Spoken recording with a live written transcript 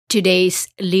Today's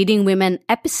Leading Women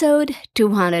episode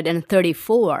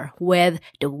 234 with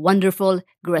the wonderful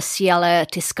Graciela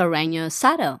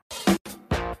Tiscareño-Sato.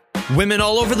 Women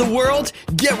all over the world,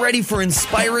 get ready for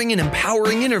inspiring and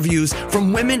empowering interviews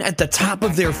from women at the top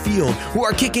of their field who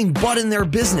are kicking butt in their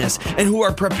business and who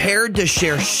are prepared to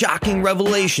share shocking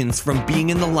revelations from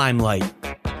being in the limelight.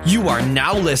 You are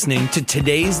now listening to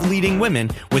Today's Leading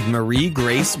Women with Marie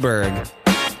Grace Berg.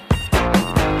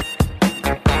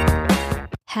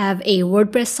 Have a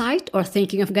WordPress site or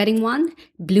thinking of getting one?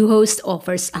 Bluehost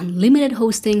offers unlimited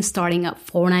hosting starting at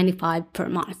 $4.95 per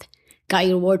month. Got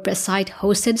your WordPress site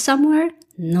hosted somewhere?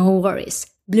 No worries.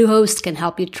 Bluehost can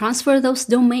help you transfer those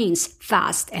domains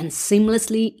fast and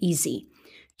seamlessly easy.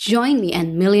 Join me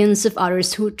and millions of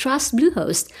others who trust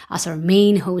Bluehost as our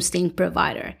main hosting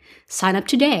provider. Sign up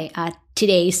today at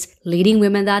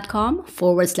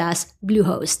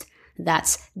todaysleadingwomen.com/Bluehost.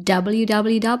 That's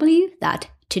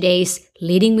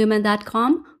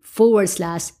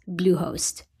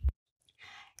www.todaysleadingwomen.com/Bluehost.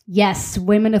 Yes,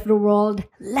 women of the world,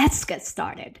 let's get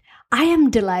started. I am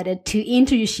delighted to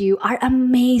introduce you our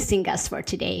amazing guest for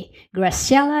today,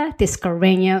 Graciela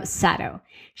Tiscareño-Sato.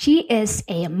 She is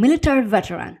a military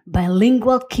veteran,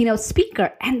 bilingual keynote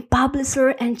speaker, and publisher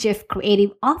and chief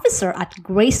creative officer at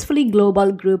Gracefully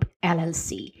Global Group,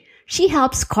 LLC. She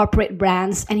helps corporate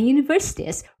brands and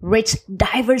universities reach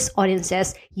diverse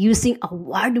audiences using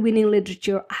award-winning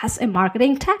literature as a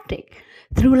marketing tactic.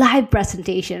 Through live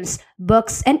presentations,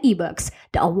 books, and ebooks,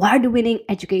 the award-winning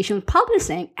educational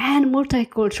publishing and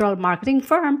multicultural marketing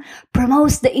firm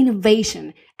promotes the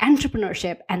innovation,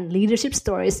 entrepreneurship, and leadership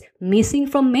stories missing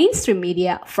from mainstream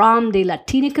media from the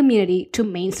Latino community to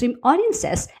mainstream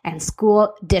audiences and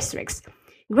school districts.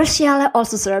 Graciela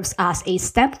also serves as a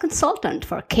STEM consultant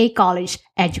for K-College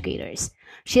educators.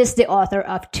 She is the author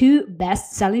of 2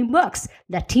 best-selling books,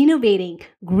 Latinovating,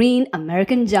 Green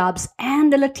American Jobs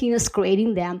and the Latinos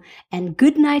Creating Them, and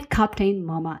Goodnight Captain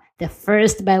Mama, the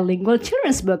first bilingual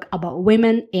children's book about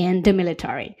women in the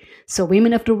military. So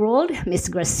women of the world, Miss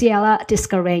Graciela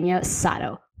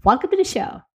Tiscareño-Sato, welcome to the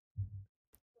show.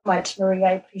 Much, Maria.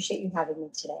 I appreciate you having me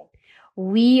today.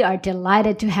 We are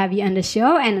delighted to have you on the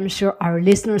show, and I'm sure our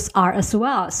listeners are as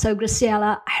well. So,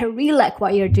 Graciela, I really like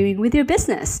what you're doing with your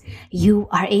business. You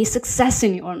are a success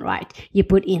in your own right. You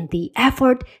put in the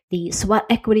effort, the sweat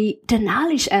equity, the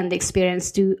knowledge, and the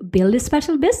experience to build a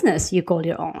special business you call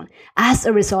your own. As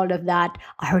a result of that,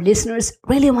 our listeners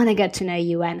really want to get to know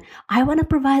you, and I want to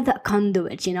provide that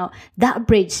conduit, that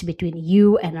bridge between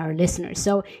you and our listeners.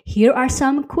 So, here are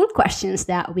some cool questions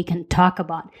that we can talk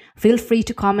about. Feel free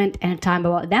to comment anytime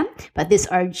about them, but these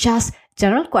are just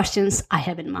general questions I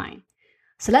have in mind.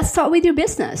 So let's start with your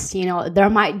business. There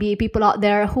might be people out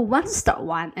there who want to start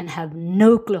one and have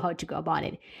no clue how to go about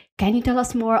it. Can you tell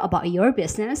us more about your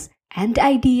business and the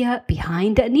idea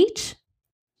behind that niche?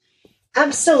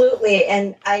 Absolutely.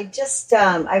 And I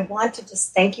want to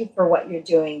just thank you for what you're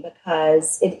doing,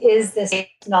 because it is this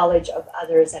knowledge of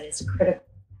others that is critical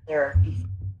there.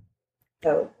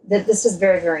 So this is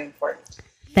very, very important.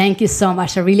 Thank you so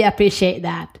much. I really appreciate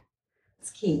that.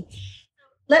 It's key.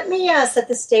 Let me set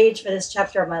the stage for this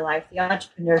chapter of my life, the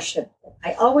entrepreneurship that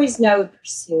I always know to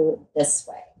pursue this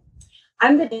way.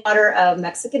 I'm the daughter of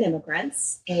Mexican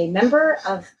immigrants, a member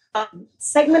of a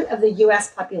segment of the U.S.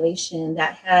 population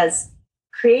that has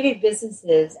created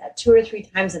businesses at 2 or 3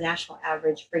 times the national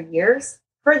average for years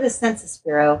per the Census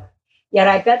Bureau. Yet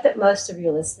I bet that most of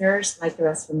your listeners, like the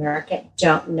rest of America,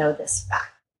 don't know this fact.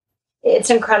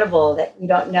 It's incredible that you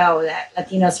don't know that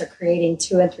Latinos are creating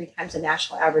 2 and 3 times the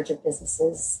national average of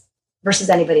businesses versus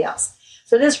anybody else.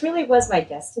 So this really was my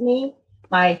destiny.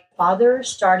 My father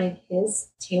started his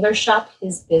tailor shop,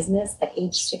 his business, at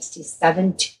age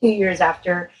 67, 2 years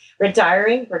after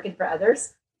retiring, working for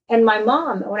others. And my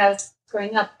mom, when I was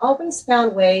growing up, always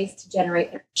found ways to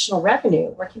generate additional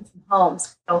revenue working from home.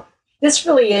 So this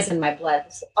really is in my blood.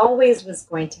 This always was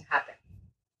going to happen.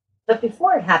 But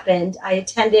before it happened, I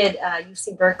attended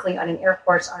UC Berkeley on an Air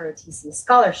Force ROTC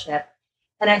scholarship,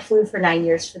 and I flew for 9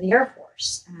 years for the Air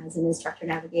Force as an instructor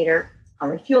navigator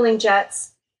on refueling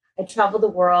jets. I traveled the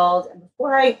world, and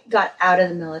before I got out of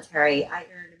the military, I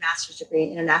earned a master's degree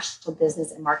in international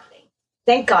business and marketing.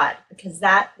 Thank God, because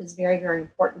that is very, very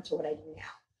important to what I do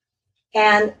now.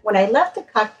 And when I left the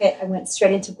cockpit, I went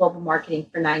straight into global marketing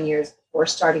for 9 years before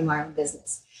starting my own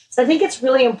business. So I think it's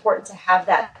really important to have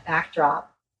that backdrop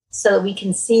so that we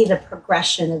can see the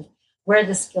progression of where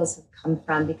the skills have come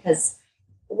from. Because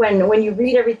when you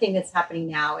read everything that's happening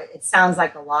now, it sounds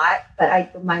like a lot, but I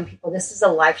remind people this is a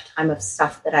lifetime of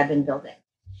stuff that I've been building.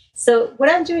 So what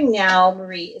I'm doing now,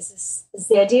 Marie, is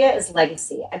the idea is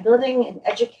legacy. I'm building an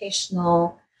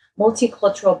educational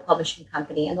multicultural publishing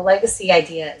company. And the legacy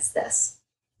idea is this: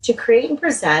 to create and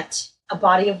present a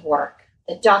body of work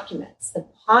that documents the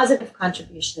positive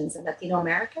contributions of Latino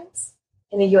Americans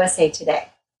in the USA today.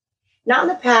 Not in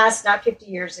the past, not 50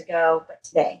 years ago, but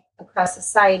today, across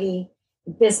society,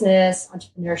 business,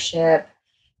 entrepreneurship,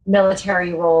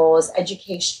 military roles,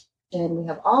 education. We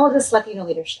have all of this Latino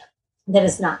leadership that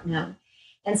is not known.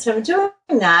 And so I'm doing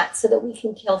that so that we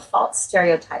can kill false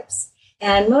stereotypes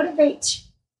and motivate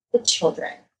the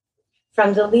children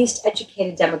from the least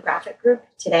educated demographic group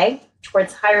today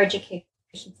towards higher education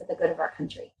for the good of our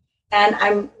country. And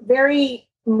I'm very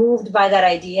moved by that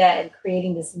idea and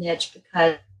creating this niche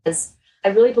because I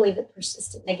really believe that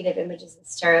persistent negative images and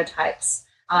stereotypes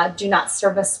do not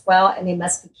serve us well, and they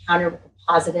must be countered with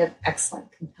positive,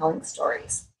 excellent, compelling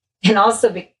stories. And also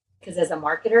because as a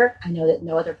marketer, I know that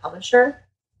no other publisher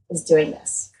is doing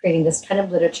this, creating this kind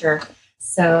of literature.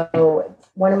 So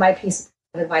one of my pieces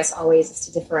of advice always is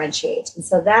to differentiate. And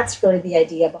so that's really the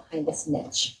idea behind this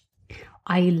niche.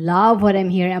 I love what I'm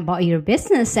hearing about your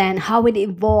business and how it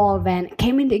evolved and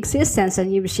came into existence.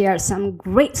 And you've shared some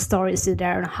great stories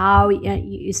there on how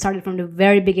you started from the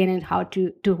very beginning, how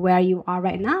to where you are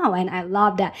right now. And I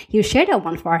love that you shared that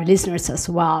one for our listeners as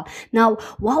well. Now,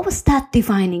 what was that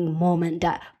defining moment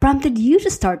that prompted you to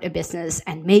start a business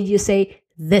and made you say,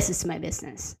 this is my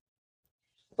business?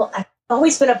 Well, I've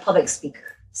always been a public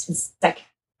speaker since second.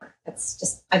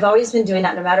 I've always been doing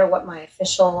that no matter what my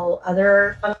official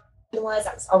other function was.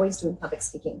 I was always doing public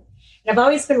speaking. And I've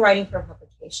always been writing for a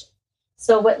publication.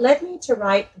 So what led me to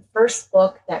write the first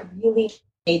book that really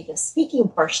made the speaking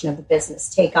portion of the business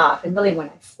take off, and really when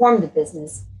I formed the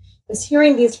business, was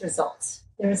hearing these results.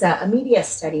 There was a media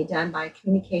study done by a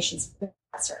communications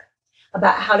professor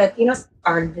about how Latinos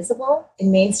are invisible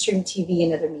in mainstream TV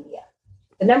and other media.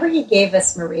 The number he gave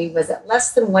us, Marie, was that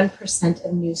less than 1%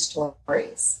 of news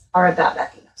stories are about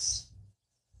Latinos.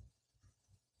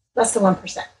 Less than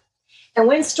 1%. And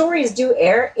when stories do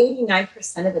air,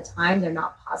 89% of the time, they're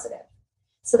not positive.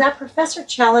 So that professor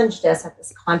challenged us at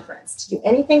this conference to do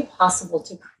anything possible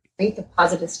to create the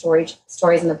positive stories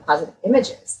and the positive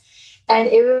images. And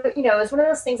it was one of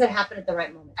those things that happened at the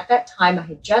right moment. At that time, I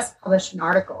had just published an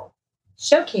article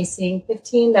showcasing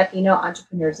 15 Latino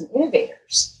entrepreneurs and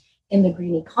innovators in the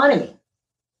green economy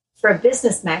for a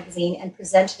business magazine and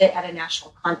presented it at a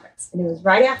national conference. And it was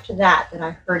right after that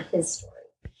I heard his story.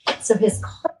 So his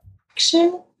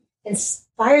action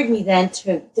inspired me then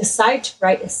to decide to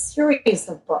write a series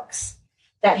of books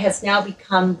that has now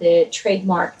become the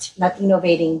trademarked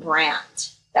Latinovating brand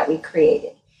that we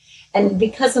created. And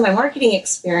because of my marketing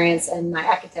experience and my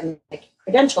academic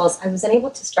credentials, I was able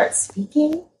to start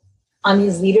speaking on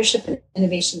these leadership and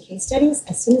innovation case studies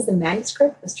as soon as the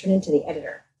manuscript was turned into the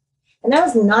editor. And that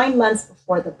was 9 months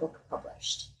before the book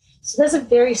published. So there's a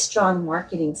very strong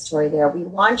marketing story there. We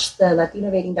launched the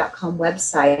Latinovating.com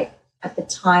website at the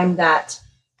time that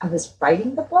I was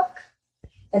writing the book.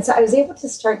 And so I was able to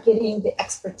start getting the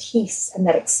expertise and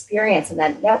that experience and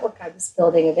that network I was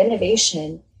building of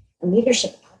innovation and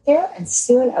leadership out there. And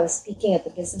soon I was speaking at the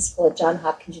business school at Johns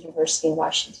Hopkins University in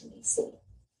Washington, D.C.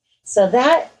 So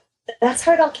that's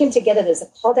how it all came together. There's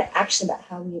a call to action about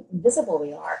how invisible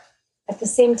we are. At the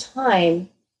same time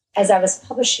as I was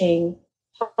publishing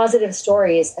positive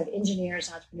stories of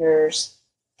engineers, entrepreneurs,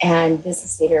 and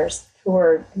business leaders who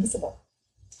were invisible.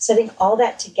 So I think all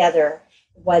that together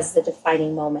was the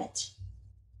defining moment.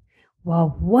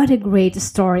 Wow, what a great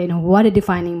story and what a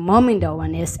defining moment that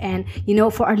one is. And,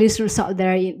 for our listeners out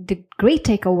there, the great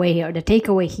takeaway or the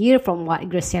takeaway here from what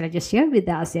Graciela just shared with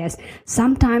us is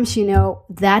sometimes,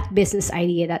 that business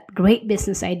idea, that great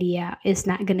business idea is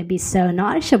not going to be so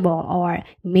noticeable, or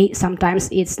sometimes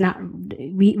it's not,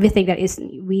 we think that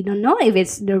we don't know if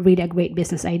it's really a great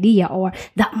business idea, or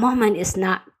that moment is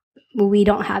not, we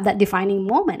don't have that defining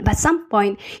moment. But at some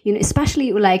point,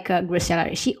 especially like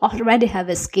Graciela, she already had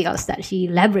the skills that she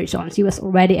leveraged on. She was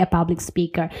already a public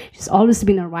speaker. She's always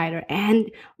been a writer.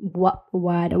 And what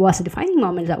was the defining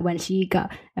moment that when she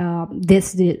got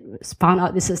found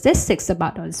out the statistics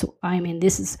about us.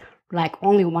 This is like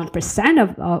only 1%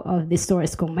 of the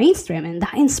stories go mainstream, and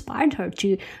that inspired her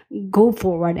to go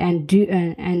forward and do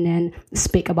and then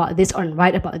speak about this or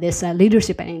write about this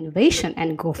leadership and innovation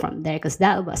and go from there, because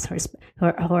that was her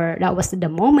that was the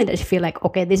moment that she feel like,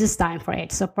 okay, this is time for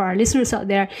it. So for our listeners out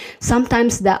there,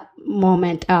 sometimes that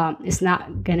moment is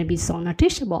not going to be so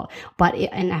noticeable,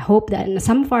 and I hope that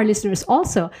some of our listeners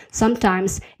also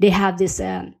sometimes they have this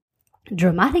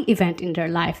dramatic event in their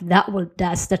life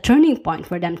that's the turning point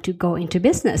for them to go into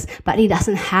business. But it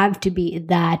doesn't have to be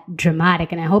that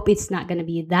dramatic, and I hope it's not going to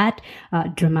be that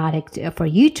dramatic for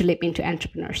you to leap into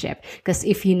entrepreneurship. Because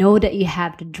if you know that you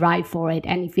have the drive for it,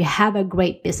 and if you have a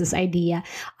great business idea,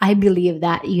 I believe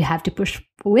that you have to push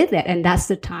with it. And that's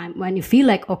the time when you feel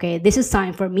like, okay, this is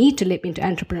time for me to leap into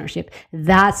entrepreneurship.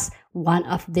 That's one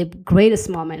of the greatest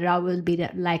moments. That will be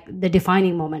the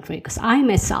defining moment for me. Because I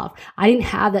myself, I didn't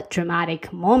have that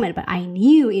dramatic moment, but I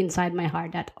knew inside my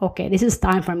heart that, okay, this is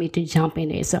time for me to jump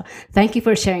in it. So thank you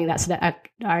for sharing that, so that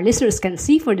our listeners can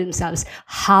see for themselves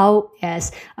how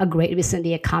is a great business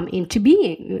idea come into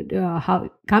being,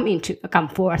 come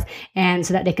forth, and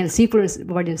so that they can see for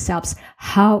themselves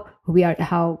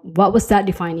what was that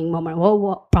defining moment,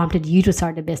 what prompted you to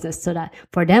start the business, so that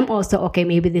for them also, okay,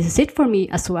 maybe this is it for me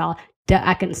as well, that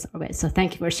I can start with. So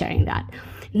thank you for sharing that.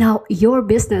 Now, your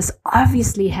business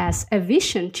obviously has a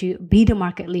vision to be the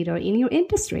market leader in your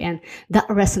industry, and that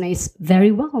resonates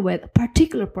very well with a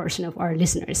particular portion of our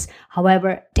listeners.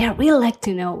 However, they really like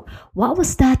to know, what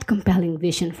was that compelling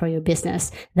vision for your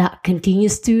business that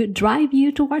continues to drive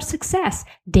you towards success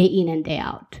day in and day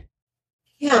out?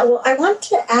 Yeah, well, I want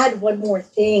to add one more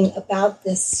thing about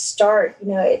this start.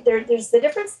 There's the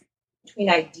difference between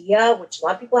idea, which a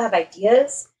lot of people have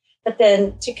ideas, but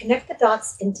then to connect the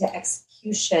dots into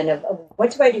execution of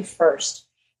what do I do first?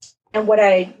 And what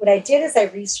I did is I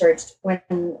researched when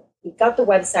we got the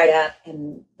website up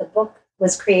and the book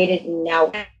was created and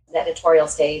now the editorial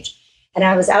stage. And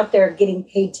I was out there getting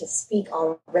paid to speak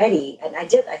already. And I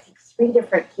did, I think, 3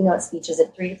 different keynote speeches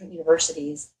at 3 different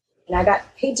universities. And I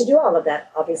got paid to do all of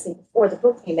that, obviously, before the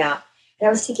book came out. And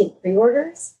I was taking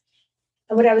pre-orders.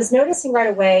 And what I was noticing right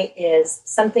away is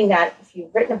something that if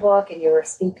you've written a book and you're a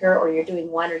speaker, or you're doing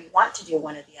one, or you want to do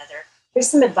one or the other, here's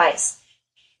some advice,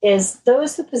 is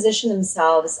those who position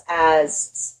themselves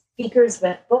as speakers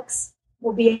with books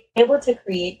will be able to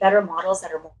create better models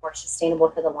that are more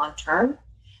sustainable for the long term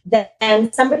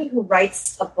than somebody who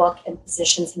writes a book and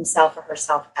positions himself or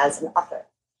herself as an author.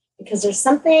 Because there's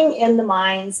something in the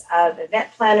minds of event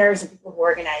planners and people who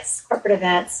organize corporate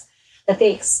events that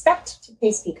they expect to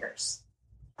pay speakers.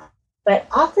 But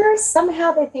authors,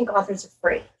 somehow they think authors are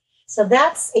free. So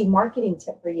that's a marketing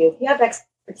tip for you. If you have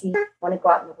expertise, you want to go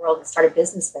out in the world and start a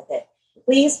business with it,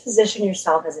 please position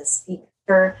yourself as a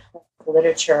speaker of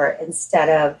literature instead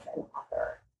of an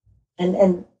author.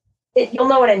 And you'll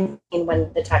know what I mean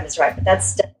when the time is right, but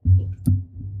that's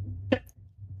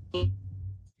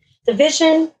the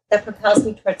vision that propels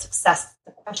me towards success.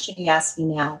 The question you ask me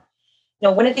now.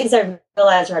 One of the things I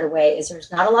realized right away is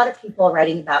there's not a lot of people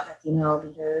writing about Latino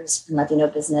leaders and Latino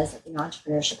business, Latino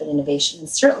entrepreneurship and innovation, and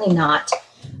certainly not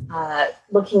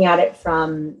looking at it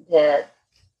from the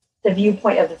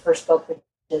viewpoint of the first book, which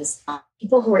is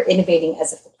people who are innovating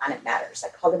as if the planet matters. I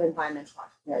call them environmental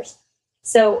entrepreneurs.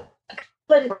 So a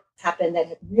couple of things happened that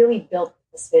have really built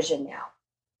this vision now,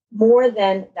 more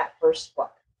than that first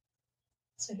book.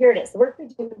 So here it is. The work we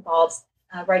do involves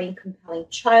writing compelling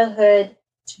childhood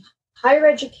to higher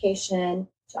education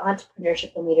to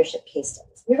entrepreneurship and leadership case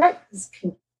studies. We write these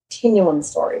continuum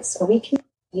stories so we can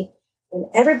see, and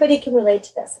everybody can relate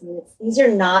to this. I mean, these are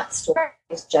not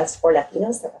stories just for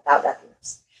Latinos, they're about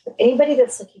Latinos. But anybody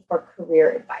that's looking for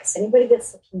career advice, anybody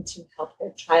that's looking to help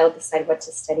their child decide what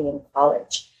to study in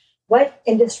college, what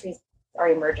industries are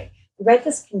emerging. We write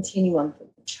this continuum from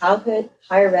childhood,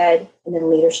 higher ed, and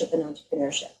then leadership and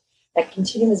entrepreneurship. That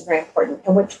continuum is very important.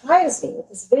 And what drives me with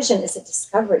this vision is a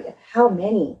discovery of how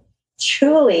many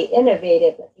truly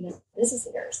innovative Latino business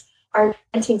leaders are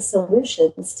inventing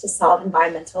solutions to solve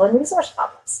environmental and resource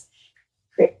problems,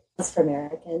 create jobs for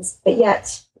Americans, but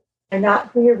yet they're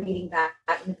not who you're reading back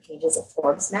in the pages of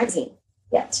Forbes magazine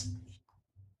yet.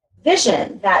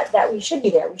 Vision that we should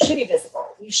be there, we should be visible,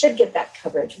 we should get that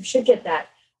coverage, we should get that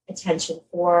attention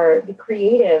for the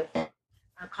creative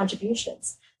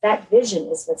contributions. That vision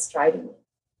is what's driving me.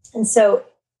 And so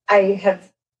I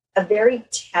have a very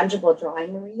tangible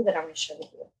drawing, Marie, that I want to share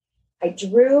with you. I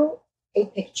drew a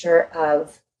picture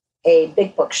of a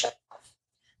big bookshelf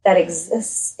that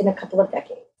exists in a couple of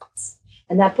decades.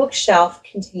 And that bookshelf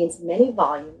contains many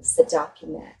volumes that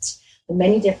document the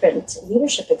many different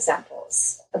leadership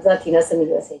examples of Latinos in the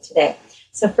USA today.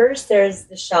 So first, there's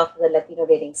the shelf of the Latino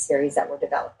Rating series that we're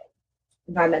developing,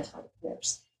 environmental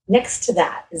entrepreneurs. Next to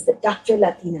that is the Dr.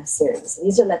 Latina series.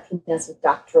 These are Latinas with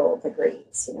doctoral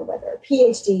degrees, whether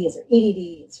PhDs or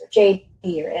EDDs or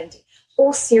JD or MD,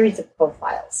 whole series of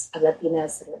profiles of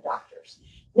Latinas that are doctors.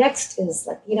 Next is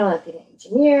Latina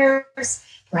engineers,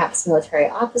 perhaps military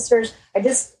officers. I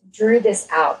just drew this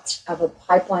out of a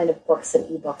pipeline of books and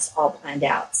ebooks all planned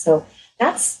out. So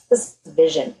That's the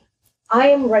vision. I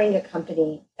am running a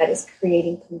company that is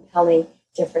creating compelling,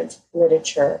 different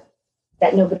literature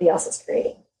that nobody else is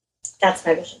creating. That's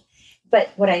my vision. But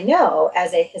what I know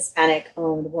as a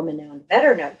Hispanic-owned, woman-owned,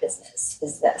 veteran-owned business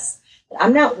is this: that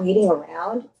I'm not waiting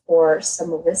around for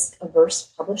some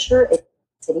risk-averse publisher in the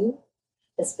city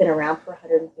that's been around for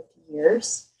 150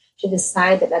 years to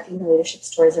decide that Latino leadership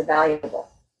stories are valuable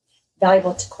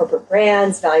to corporate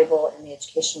brands, valuable in the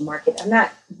educational market. I'm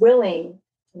not willing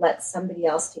to let somebody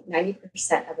else take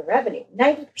 90% of the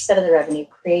revenue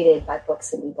created by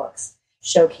books and ebooks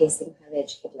showcasing highly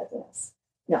educated Latinos.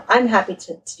 No, I'm happy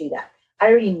to do that. I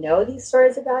already know these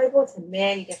stories are valuable to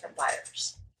many different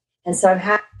buyers. And so I'm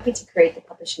happy to create the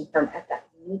publishing firm at that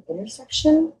unique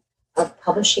intersection of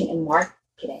publishing and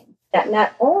marketing that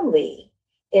not only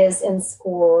is in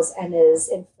schools and is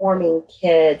informing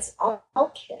kids,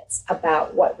 all kids,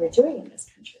 about what we're doing in this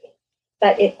country,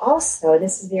 but it also,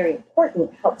 this is very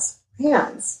important, helps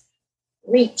brands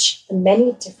reach the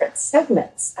many different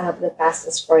segments of the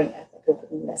fastest growing ethnic group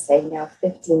in the USA, now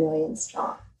 50 million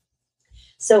strong.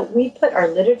 So we put our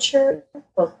literature,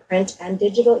 both print and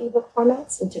digital ebook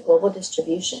formats, into global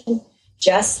distribution,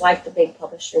 just like the big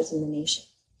publishers in the nation.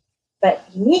 But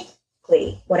uniquely,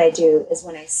 what I do is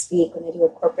when I do a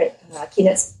corporate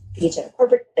keynote speech at a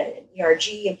corporate, an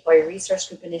ERG, Employee Resource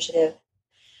Group initiative,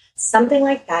 something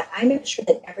like that, I make sure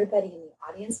that everybody in the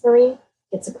audience, Marie,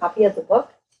 gets a copy of the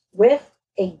book with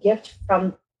a gift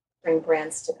from Bring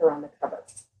Brand sticker on the cover.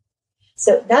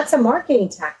 So that's a marketing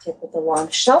tactic with a long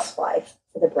shelf life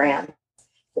for the brand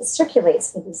that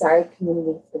circulates the desired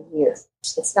community for years.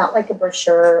 It's not like a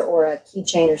brochure or a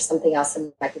keychain or something else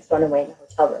that might be thrown away in the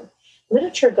hotel room.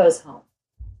 Literature goes home,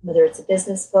 whether it's a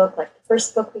business book like the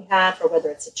first book we have, or whether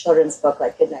it's a children's book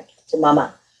like Goodnight Captain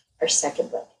Mama, our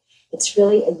second book. It's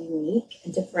really a unique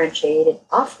and differentiated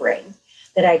offering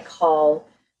that I call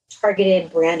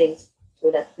targeted branding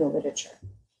through Latino literature.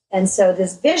 And so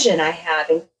this vision I have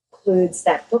includes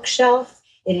that bookshelf.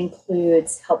 It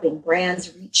includes helping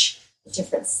brands reach the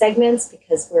different segments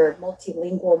because we're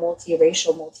multilingual,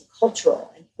 multiracial,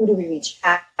 multicultural. And who do we reach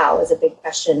how is a big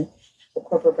question that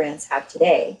corporate brands have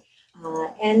today.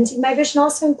 And my vision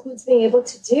also includes being able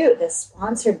to do this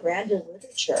sponsored branded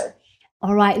literature.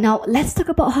 All right, now let's talk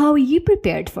about how you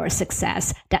prepared for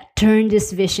success that turned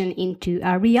this vision into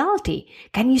a reality.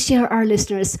 Can you share our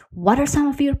listeners what are some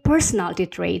of your personality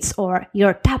traits or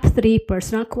your top 3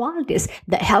 personal qualities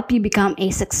that help you become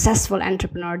a successful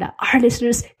entrepreneur that our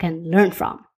listeners can learn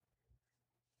from?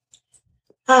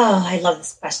 Oh, I love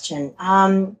this question.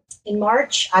 In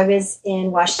March, I was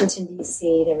in Washington,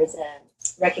 D.C. There was a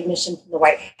recognition from the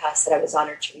White House that I was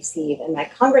honored to receive. And my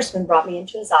congressman brought me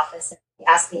into his office and he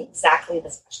asked me exactly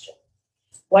this question.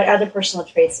 What are the personal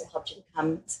traits that helped you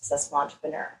become a successful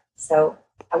entrepreneur? So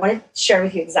I wanted to share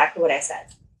with you exactly what I said.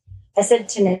 I said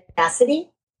tenacity.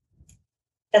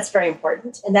 That's very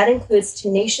important. And that includes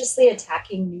tenaciously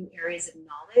attacking new areas of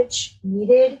knowledge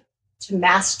needed to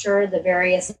master the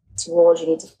various roles you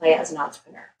need to play as an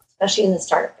entrepreneur, especially in the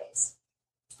startup phase.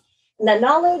 And that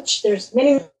knowledge, there's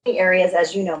many areas,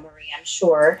 as you know, Marie, I'm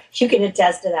sure you can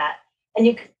attest to that. And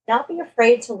you cannot be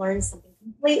afraid to learn something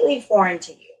completely foreign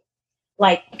to you.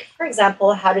 Like, for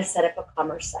example, how to set up a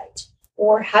commerce site,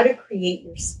 or how to create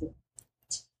your suite,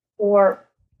 or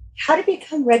how to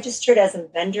become registered as a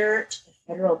vendor to the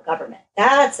federal government.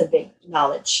 That's a big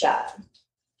knowledge,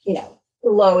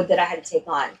 load that I had to take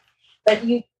on. But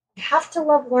you have to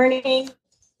love learning.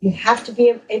 You have to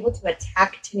be able to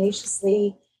attack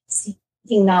tenaciously,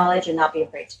 seeking knowledge, and not be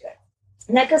afraid to do it.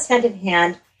 And that goes hand in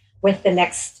hand with the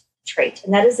next trait,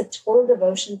 and that is a total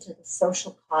devotion to the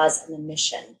social cause and the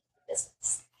mission of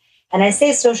business. And I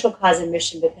say social cause and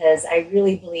mission because I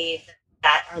really believe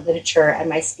that our literature and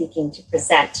my speaking to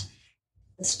present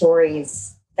the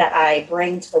stories that I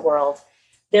bring to the world,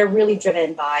 they're really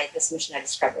driven by this mission I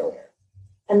described earlier.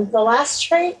 And the last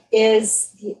trait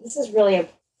is, this is really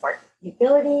important, the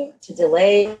ability to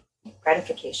delay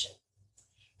gratification.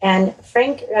 And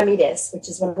Frank Ramirez, which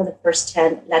is one of the first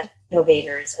 10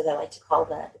 innovators, as I like to call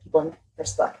the people in the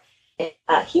first book,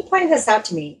 he pointed this out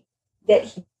to me, that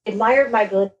he admired my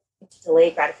ability to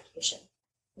delay gratification.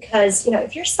 Because,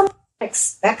 if you're someone who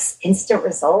expects instant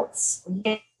results,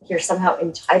 or you're somehow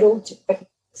entitled to quick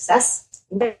success,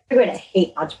 you're going to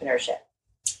hate entrepreneurship.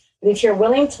 But if you're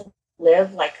willing to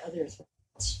live like others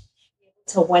won't,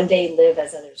 to one day live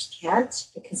as others can't,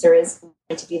 because there is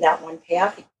going to be that one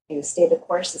payoff, you stay the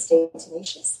course and stay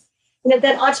tenacious, then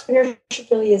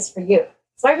entrepreneurship really is for you.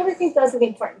 So I really think those are the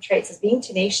important traits: is being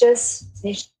tenacious,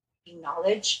 being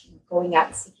knowledge, going out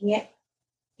and seeking it,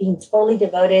 being totally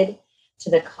devoted to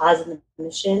the cause and the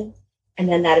mission, and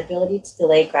then that ability to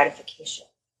delay gratification.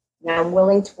 Now I'm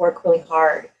willing to work really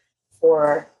hard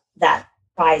for that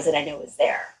prize that I know is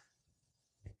there.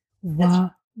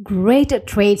 Wow. Great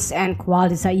traits and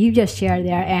qualities that you just shared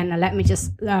there. And let me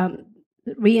just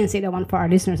reinstate that one for our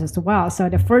listeners as well. So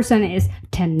the first one is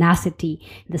tenacity.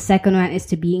 The second one is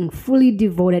to being fully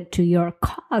devoted to your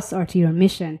cause or to your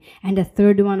mission. And the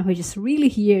third one, which is really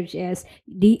huge, is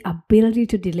the ability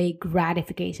to delay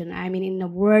gratification. I mean, in our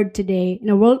world today,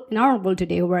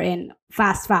 we're in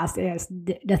fast is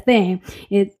the thing.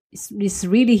 It's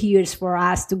really huge for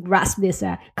us to grasp this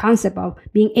concept of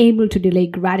being able to delay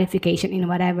gratification in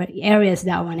whatever areas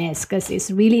that one is, because it's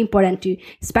really important to,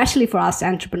 especially for us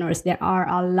entrepreneurs, there are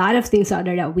a lot of things out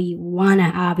there that we want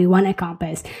to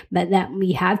accomplish, but that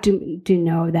we have to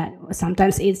know that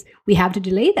sometimes we have to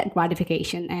delay that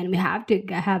gratification, and we have to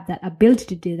have that ability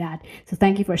to do that. So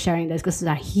thank you for sharing this, because these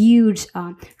are huge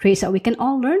traits that we can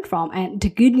all learn from. And the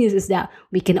good news is that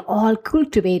we can all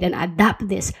cultivate and adapt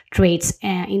these traits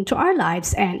into our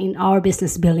lives and in our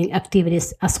business building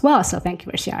activities as well. So thank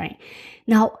you for sharing.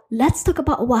 Now, let's talk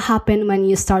about what happened when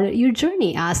you started your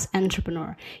journey as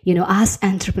entrepreneur. As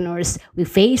entrepreneurs, we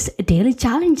face daily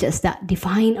challenges that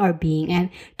define our being.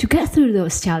 And to get through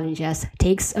those challenges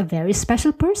takes a very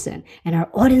special person. And our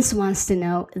audience wants to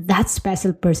know that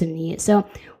special person is. So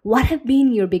what have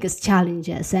been your biggest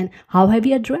challenges, and how have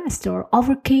you addressed or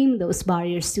overcame those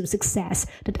barriers to success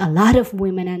that a lot of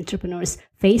women entrepreneurs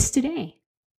face today?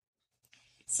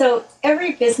 So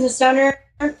every business owner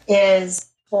is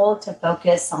told to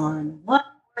focus on one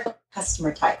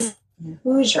customer type.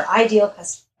 Who's your ideal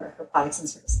customer for products and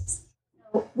services?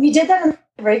 So we did that in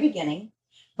the very beginning,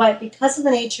 but because of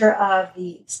the nature of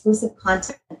the exclusive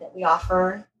content that we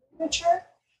offer in literature,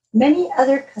 many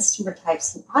other customer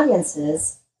types and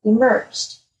audiences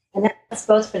emerged. And that's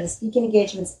both for the speaking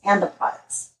engagements and the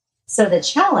products. So the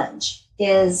challenge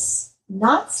is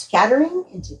not scattering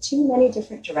into too many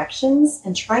different directions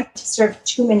and trying to serve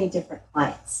too many different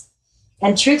clients.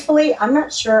 And truthfully, I'm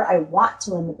not sure I want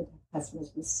to limit the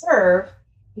customers we serve,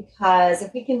 because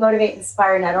if we can motivate and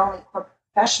inspire not only corporate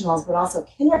professionals, but also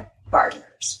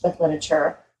kindergartners with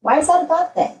literature, why is that a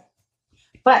bad thing?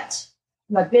 But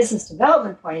from a business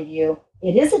development point of view,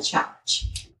 it is a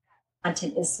challenge.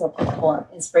 Content is so powerful and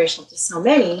inspirational to so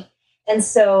many. And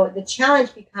so the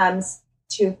challenge becomes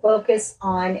to focus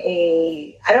on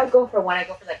I don't go for one, I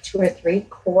go for like 2 or 3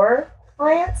 core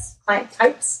client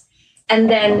types. And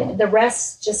then the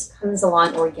rest just comes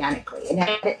along organically. And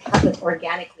it happens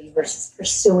organically versus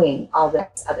pursuing all the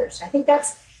others. I think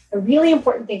that's a really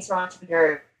important thing for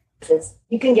entrepreneurs, is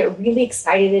you can get really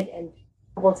excited and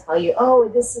people will tell you, oh,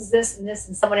 this is this and this,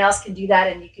 and someone else can do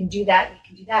that, and you can do that, and you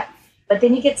can do that. But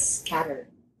then you get scattered.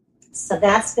 So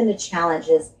that's been a challenge,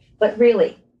 but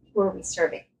really, who are we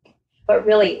serving? But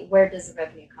really, where does the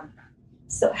revenue come from?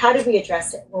 So how do we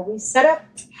address it? Well, we set up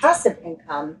passive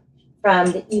income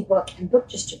from the ebook and book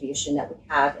distribution that we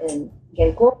have in,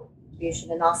 again, global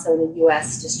distribution, and also in the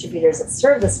U.S. distributors that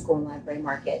serve the school and library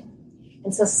market.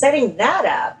 And so setting that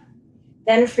up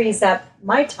then frees up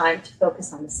my time to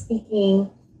focus on the speaking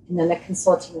and then the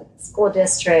consulting with the school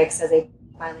districts as a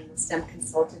bilingual STEM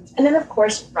consultant. And then, of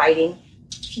course, writing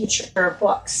future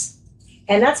books.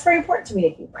 And that's very important to me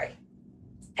to keep writing.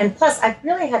 And plus, I've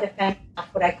really had to fend off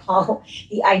what I call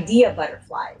the idea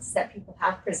butterflies that people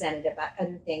have presented about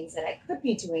other things that I could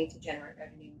be doing to generate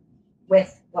revenue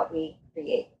with what we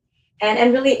create.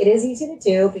 And really, it is easy to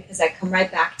do because I come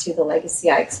right back to the legacy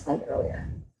I explained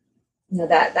earlier.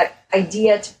 That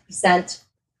idea to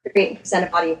create and present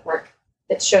a body of work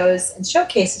that shows and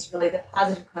showcases really the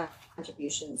positive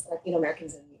contributions of Latino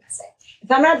Americans in the USA.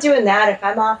 If I'm not doing that, if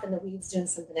I'm off in the weeds doing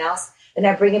something else, then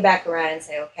I bring it back around and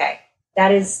say, okay,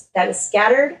 that is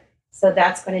scattered, so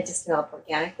that's going to just develop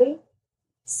organically.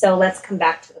 So let's come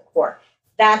back to the core.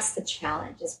 That's the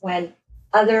challenge, is when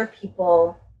other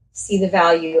people see the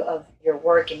value of your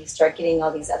work and you start getting all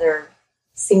these other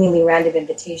seemingly random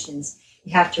invitations,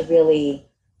 you have to really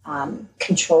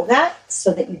control that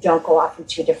so that you don't go off in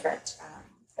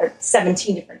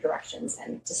 17 different directions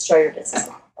and destroy your business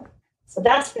model. So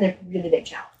that's been a really big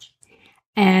challenge.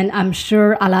 And I'm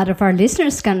sure a lot of our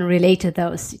listeners can relate to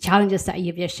those challenges that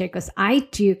you've just shared, because I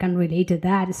too can relate to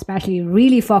that, especially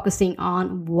really focusing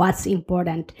on what's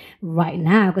important right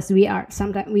now, because we are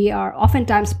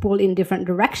oftentimes pulled in different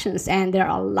directions, and there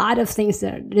are a lot of things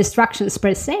that are distractions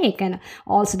per se can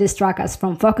also distract us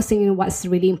from focusing on what's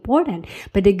really important.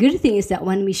 But the good thing is that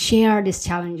when we share these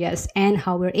challenges and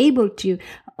how we're able to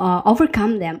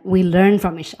overcome them, we learn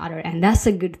from each other, and that's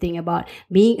a good thing about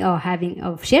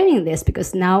sharing this, because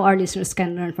because now our listeners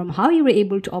can learn from how you were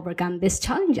able to overcome these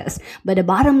challenges. But the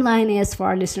bottom line is, for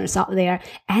our listeners out there,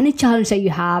 any challenge that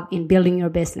you have in building your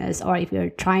business, or if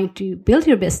you're trying to build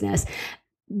your business,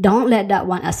 don't let that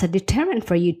one as a deterrent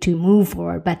for you to move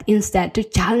forward, but instead to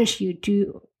challenge you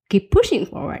to keep pushing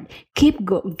forward,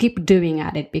 keep doing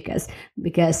at it, because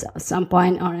at some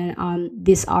point on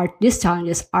these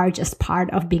challenges are just part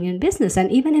of being in business,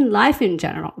 and even in life in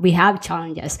general, we have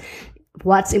challenges.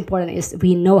 What's important is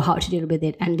we know how to deal with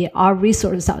it, and there are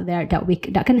resources out there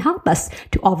that can help us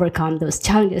to overcome those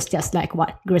challenges, just like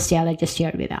what Graciela just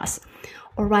shared with us.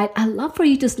 All right, I'd love for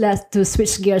you to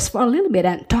switch gears for a little bit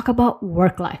and talk about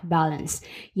work-life balance.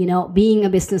 You know, being a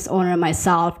business owner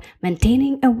myself,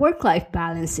 maintaining a work-life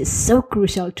balance is so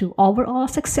crucial to overall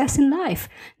success in life.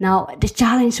 Now, the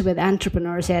challenge with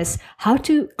entrepreneurs is how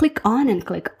to click on and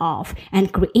click off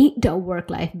and create the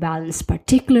work-life balance,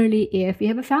 particularly if you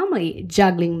have a family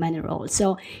juggling many roles.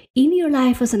 So in your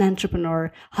life as an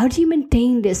entrepreneur, how do you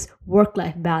maintain this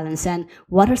work-life balance, and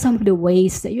what are some of the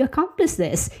ways that you accomplish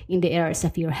this in the areas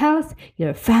of your health,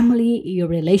 your family, your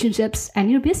relationships,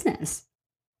 and your business?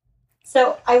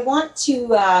 So I want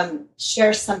to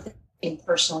share something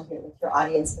personal here with your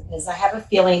audience, because I have a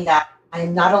feeling that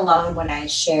I'm not alone when I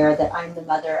share that I'm the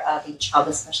mother of a child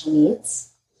with special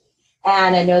needs.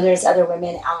 And I know there's other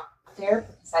women out there,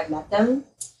 because I've met them,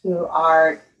 who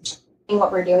are doing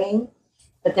what we're doing,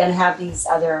 but then have these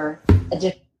other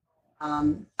additional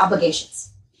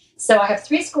obligations. So I have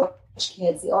 3 school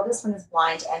kids. The oldest one is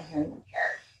blind and hearing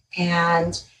impaired.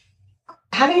 And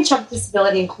having a child with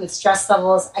disability includes stress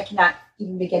levels I cannot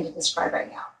even begin to describe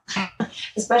right now.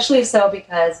 Especially so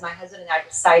because my husband and I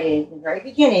decided in the very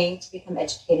beginning to become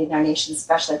educated in our nation's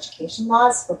special education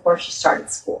laws before she started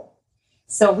school.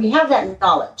 So we have that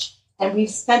knowledge, and we've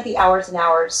spent the hours and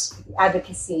hours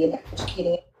advocacy and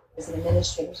educating and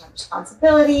administrators on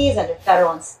responsibilities under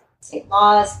federal and state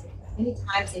laws. Many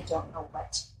times they don't know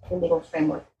what the legal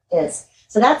framework is.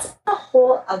 So that's a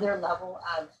whole other level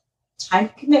of time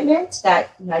commitment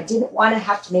that I didn't want to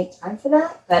have to make time for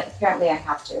that, but apparently I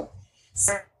have to.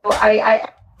 So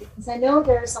because I know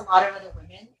there's a lot of other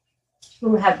women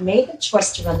who have made the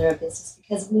choice to run their business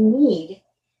because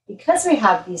we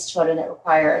have these children that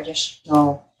require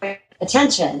additional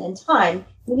attention and time,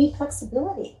 we need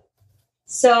flexibility.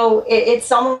 So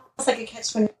it's almost like a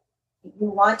catch-22. You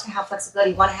want to have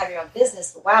flexibility, you want to have your own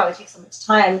business, but wow, it takes so much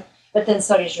time, but then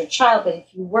so does your child. But if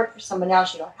you work for someone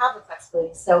else, you don't have the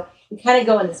flexibility. So you kind of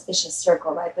go in this vicious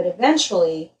circle, right? But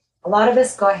eventually, a lot of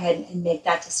us go ahead and make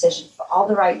that decision for all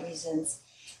the right reasons.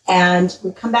 And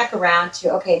we come back around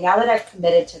to, okay, now that I've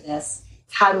committed to this,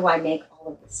 how do I make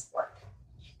all of this work?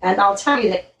 And I'll tell you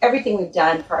that everything we've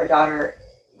done for our daughter,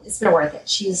 it's been worth it.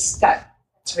 She's got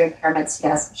sensory impairments,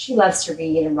 yes, but she loves to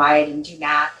read and write and do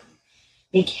math.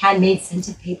 Make handmade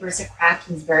scented papers, a craft,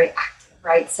 and is very active,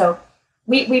 right? So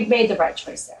we've made the right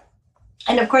choice there.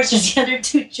 And of course, there's the other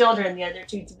 2 children, the other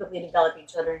 2 typically developing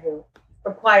children who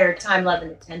require time, love,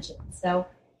 and attention. So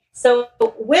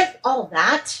with all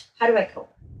that, how do I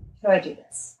cope? How do I do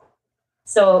this?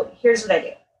 So here's what I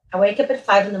do. I wake up at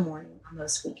 5 in the morning on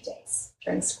most weekdays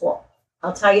during school.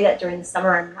 I'll tell you that during the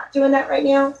summer, I'm not doing that right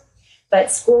now. But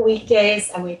school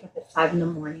weekdays, I wake up at 5 in the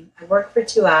morning. I work for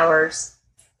 2 hours.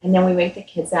 And then we wake the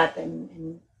kids up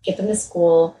and get them to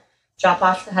school, drop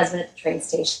off the husband at the train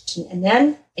station, and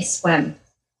then I swim.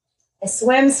 I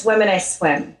swim, and I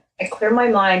swim. I clear my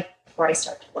mind before I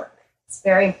start to work. It's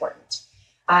very important.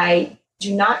 I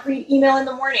do not read email in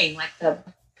the morning like the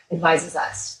book advises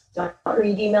us. Don't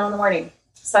read email in the morning.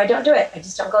 So I don't do it. I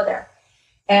just don't go there.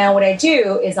 And what I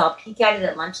do is I'll peek at it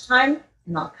at lunchtime,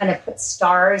 and I'll kind of put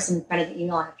stars in front of the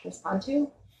email I have to respond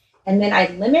to. And then I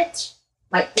limit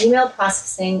my email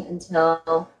processing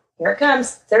until, here it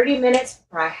comes, 30 minutes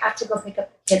before I have to go pick up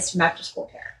the kids from after school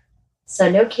care. So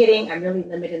no kidding, I'm really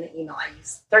limited in the email. I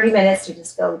use 30 minutes to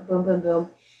just go boom, boom,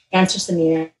 boom, answer some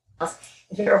emails.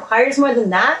 If it requires more than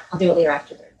that, I'll do it later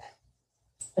after they're in bed.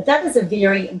 But that is a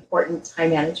very important time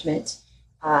management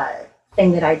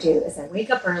thing that I do is I wake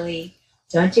up early,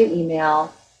 don't do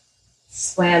email,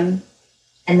 swim,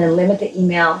 and then limit the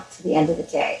email to the end of the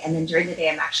day. And then during the day,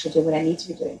 I'm actually doing what I need to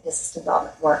be doing, business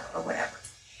development work or whatever.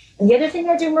 And the other thing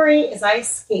I do, Marie, is I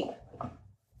escape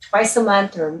twice a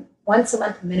month or once a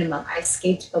month minimum. I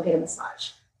escape to go get a massage.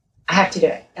 I have to do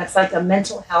it. That's like a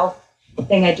mental health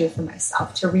thing I do for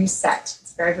myself to reset.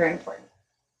 It's very, very important.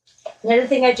 Another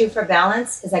thing I do for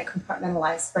balance is I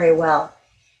compartmentalize very well.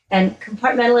 And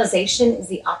compartmentalization is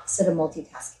the opposite of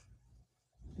multitasking.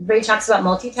 Everybody talks about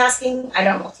multitasking. I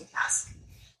don't multitask.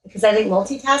 Because I think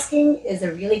multitasking is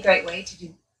a really great way to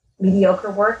do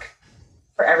mediocre work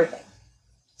for everything.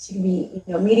 So you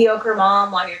can be, mediocre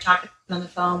mom while you're talking on the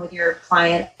phone with your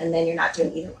client, and then you're not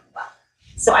doing either one well.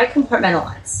 So I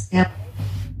compartmentalize. And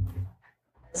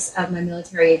of my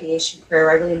military aviation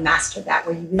career, I really mastered that,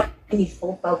 where you really need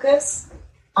full focus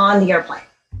on the airplane,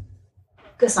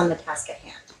 focus on the task at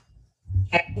hand.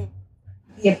 Okay?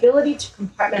 The ability to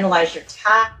compartmentalize your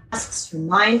tasks, your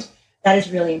mind, that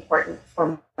is really important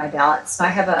for my balance. So I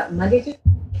have a Monday to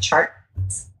chart,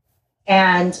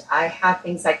 and I have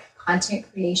things like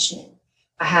content creation.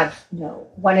 I have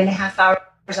 1.5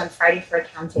 hours on Friday for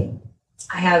accounting.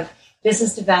 I have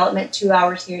business development, 2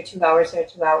 hours here, 2 hours there,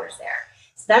 2 hours there.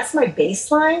 So that's my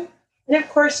baseline. And of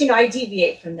course, I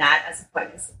deviate from that as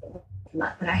appointments come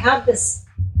up. But I have this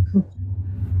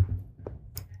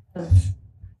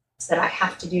that I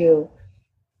have to do.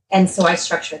 And so I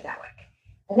structure it that way.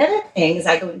 Another thing is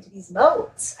I go into these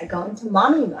modes. I go into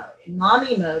mommy mode. And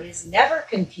mommy mode is never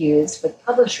confused with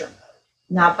publisher mode.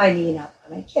 Not by me, not by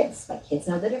my kids. My kids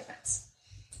know the difference.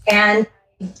 And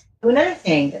another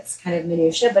thing that's kind of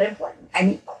minutia, but important. I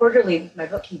meet quarterly with my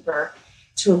bookkeeper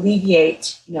to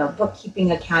alleviate,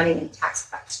 bookkeeping, accounting, and tax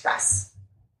prep stress.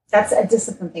 That's a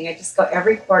discipline thing. I just go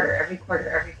every quarter.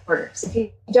 So if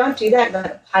you don't do that, let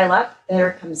it pile up,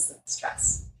 there comes the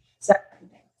stress. So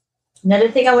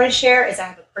another thing I want to share is I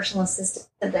have a personal assistant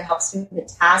that helps me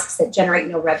with tasks that generate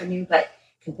no revenue, but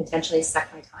can potentially suck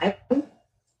my time.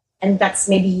 And that's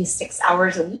maybe 6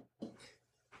 hours a week,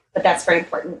 but that's very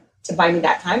important to buy me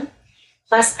that time.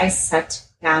 Plus, I set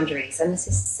boundaries, and this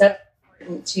is so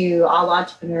important to all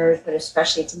entrepreneurs, but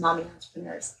especially to mommy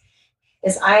entrepreneurs,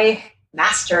 is I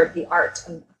mastered the art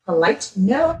of polite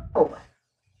no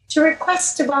to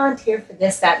request to volunteer for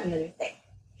this, that, and the other thing.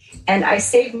 And I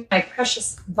save my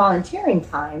precious volunteering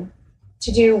time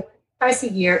to do twice a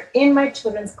year in my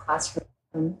children's classroom.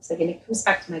 So again, it comes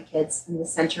back to my kids in the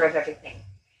center of everything.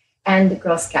 And the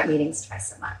Girl Scout meetings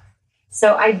twice a month.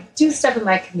 So I do stuff in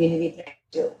my community that I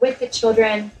do it with the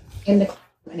children in the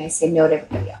classroom, and I say no to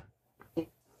everybody else.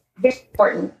 Very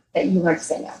important that you learn to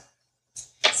say no.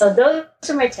 So those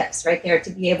are my tips right there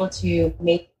to be able to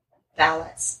make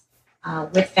balance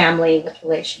with family, with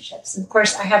relationships. And of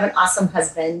course, I have an awesome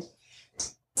husband,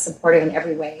 supportive in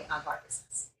every way of our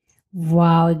business.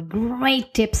 Wow,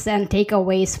 great tips and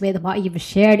takeaways with what you've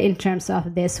shared in terms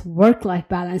of this work-life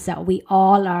balance that we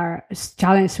all are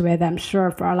challenged with, I'm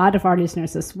sure, for a lot of our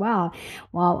listeners as well.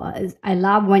 Well, I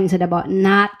love when you said about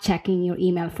not checking your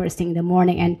email first thing in the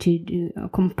morning and to do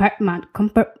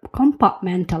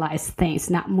compartmentalize things,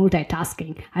 not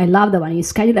multitasking. I love the one. You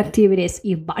schedule activities,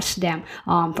 you batch them.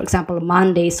 For example,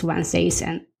 Mondays, Wednesdays,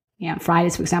 and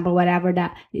Fridays, for example, whatever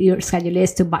that your schedule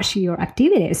is to batch your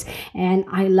activities. And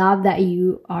I love that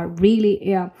you are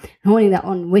really honing that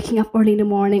on waking up early in the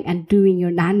morning and doing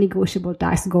your non-negotiable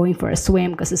tasks, going for a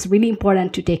swim, because it's really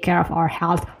important to take care of our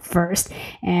health first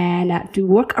and to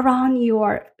work around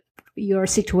your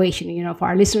situation. For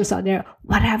our listeners out there,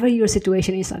 whatever your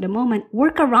situation is at the moment,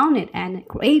 work around it and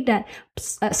create that,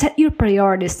 set your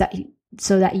priorities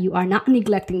so that you are not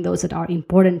neglecting those that are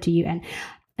important to you.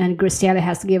 And Graciela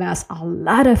has given us a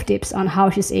lot of tips on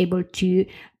how she's able to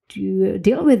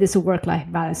deal with this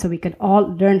work-life balance, so we can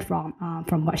all learn from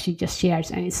what she just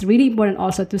shares. And it's really important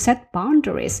also to set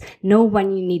boundaries, know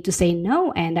when you need to say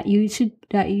no, and that you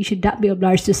should not be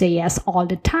obliged to say yes all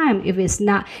the time if it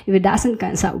doesn't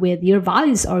coincide with your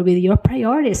values or with your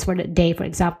priorities for the day, for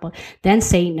example. Then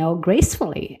say no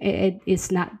gracefully. It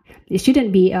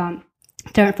shouldn't be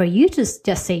turn for you to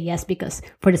just say yes because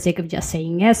for the sake of just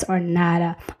saying yes, or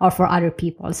not, or for other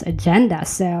people's agenda.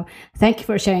 So thank you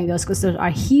for sharing those, because those are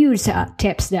huge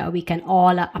tips that we can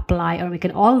all apply or we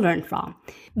can all learn from.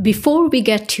 Before we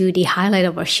get to the highlight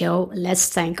of our show, let's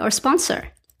thank our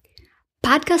sponsor.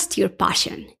 Podcast Your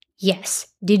Passion. Yes,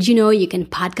 did you know you can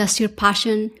podcast your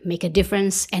passion, make a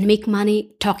difference, and make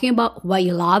money talking about what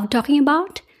you love talking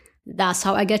about? That's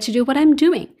how I get to do what I'm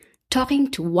doing. Talking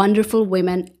to wonderful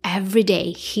women every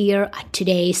day here at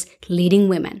today's Leading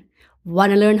Women.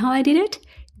 Want to learn how I did it?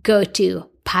 Go to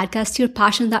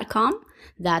podcastyourpassion.com.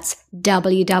 That's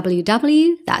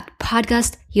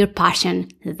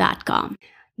www.podcastyourpassion.com.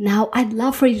 Now, I'd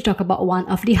love for you to talk about one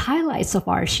of the highlights of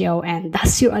our show, and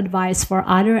that's your advice for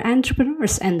other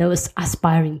entrepreneurs and those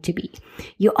aspiring to be.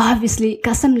 You obviously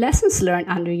got some lessons learned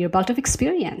under your belt of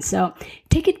experience. So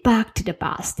take it back to the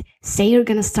past. Say you're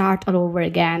going to start all over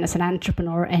again as an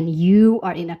entrepreneur and you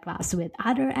are in a class with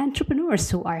other entrepreneurs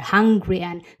who are hungry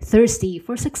and thirsty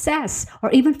for success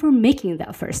or even for making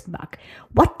their first buck.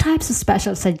 What types of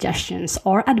special suggestions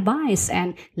or advice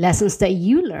and lessons that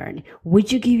you learned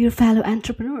would you give your fellow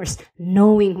entrepreneurs,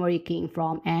 knowing where you came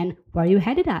from and where you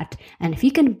headed at? And if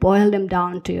you can boil them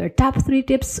down to your top 3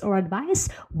 tips or advice,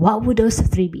 what would those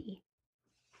 3 be?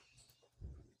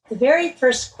 The very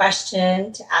first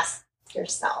question to ask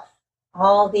yourself,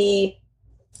 all the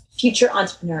future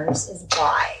entrepreneurs, is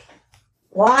why?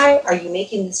 Why are you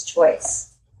making this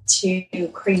choice to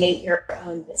create your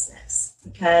own business?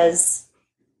 Because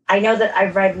I know that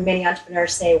I've read many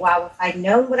entrepreneurs say, wow, if I'd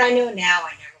known what I know now,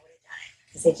 I never would have done it,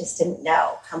 because they just didn't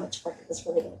know how much work it was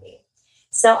really going to be.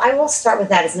 So I will start with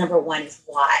that as number 1 is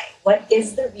why. What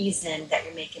is the reason that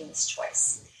you're making this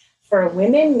choice? For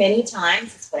women, many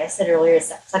times, it's what I said earlier, is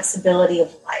that flexibility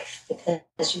of life,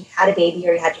 because you had a baby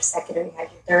or you had your second or you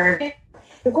had your third.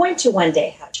 You're going to one day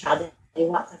have a child and you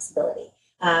want flexibility.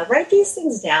 Write these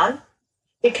things down,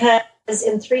 because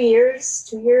in 3 years,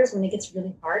 2 years, when it gets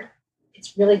really hard,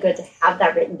 it's really good to have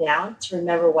that written down to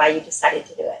remember why you decided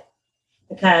to do it,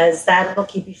 because that'll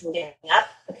keep you from getting up,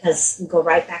 because you go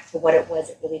right back to what it was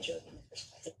that really drove you in the first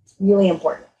place. It's really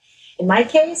important. In my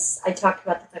case, I talked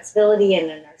about the flexibility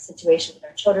and in our situation with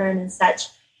our children and such.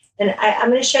 And I'm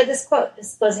going to share this quote.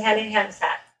 This goes hand in hand with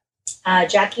that.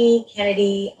 Jackie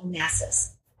Kennedy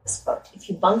Onassis, this quote: if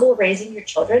you bungle raising your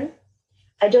children,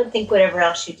 I don't think whatever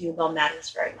else you do well matters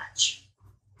very much.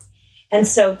 And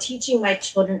so teaching my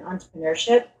children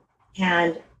entrepreneurship,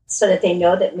 and so that they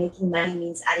know that making money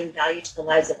means adding value to the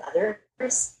lives of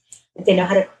others, that they know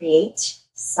how to create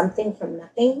something from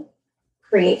nothing,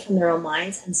 create from their own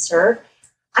minds and serve.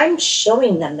 I'm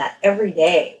showing them that every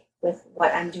day with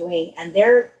what I'm doing. And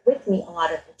they're with me a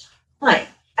lot of the time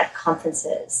at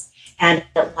conferences and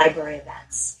at library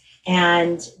events.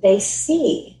 And they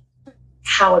see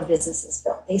how a business is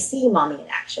built. They see mommy in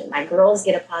action. My girls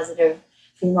get a positive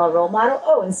female role model.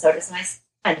 Oh, and so does my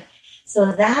son.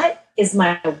 So that is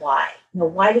my why.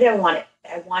 Why did I want it?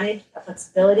 I wanted a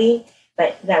flexibility,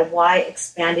 but that why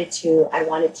expanded to, I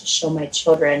wanted to show my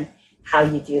children how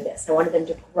you do this. I wanted them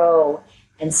to grow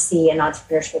and see an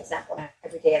entrepreneurship example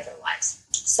every day of their lives.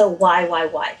 So why?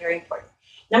 Very important.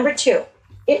 Number 2,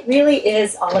 it really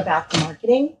is all about the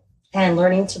marketing and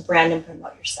learning to brand and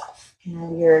promote yourself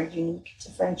and your unique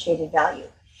differentiated value.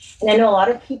 And I know a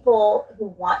lot of people who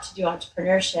want to do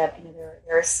entrepreneurship,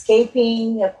 they're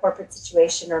escaping a corporate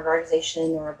situation or an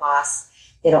organization or a boss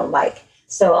they don't like.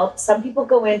 So some people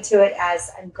go into it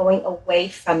as, I'm going away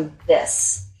from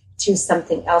this to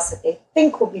something else that they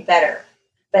think will be better.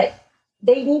 But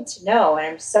they need to know, and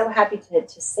I'm so happy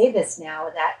to say this now,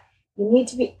 that you need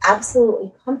to be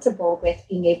absolutely comfortable with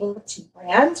being able to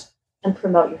brand and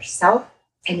promote yourself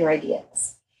and your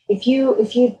ideas. If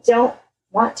you don't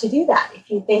want to do that, if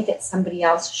you think that somebody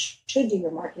else should do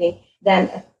your marketing,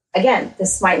 then again,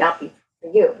 this might not be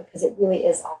for you, because it really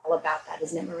is all about that,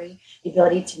 isn't it, Marie? The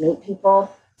ability to meet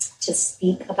people, to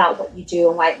speak about what you do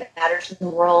and why it matters in the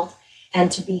world, and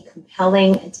to be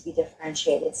compelling and to be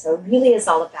differentiated. So it really is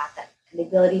all about that, and the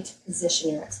ability to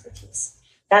position your expertise.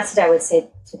 That's what I would say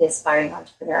to the aspiring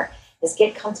entrepreneur, is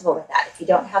get comfortable with that. If you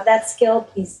don't have that skill,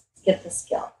 please get the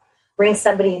skill. Bring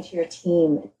somebody into your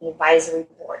team, an advisory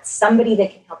board, somebody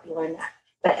that can help you learn that.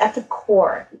 But at the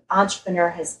core, the entrepreneur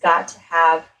has got to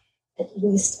have at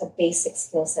least a basic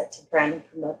skill set to brand and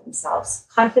promote themselves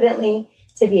confidently,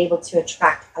 to be able to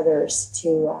attract others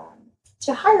to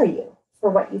hire you for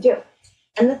what you do.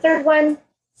 And the third one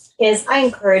is, I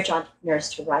encourage entrepreneurs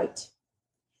to write.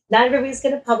 Not everybody's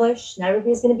going to publish. Not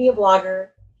everybody's going to be a blogger.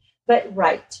 But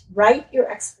write. Write your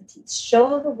expertise.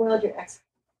 Show the world your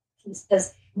expertise.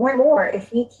 Because more and more,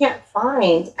 if we can't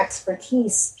find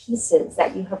expertise pieces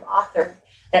that you have authored,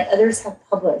 that others have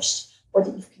published, or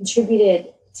that you've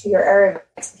contributed to your area of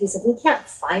expertise, if we can't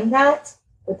find that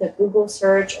with a Google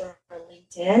search or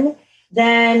LinkedIn,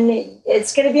 then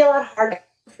it's going to be a lot harder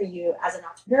for you as an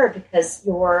entrepreneur, because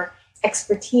your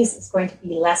expertise is going to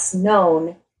be less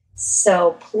known.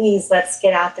 So please, let's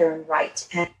get out there and write.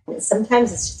 And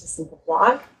sometimes it's just a simple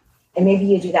blog. And maybe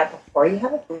you do that before you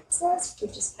have a business.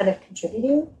 You're just kind of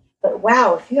contributing. But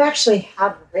wow, if you actually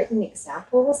have written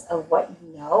examples of what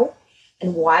you know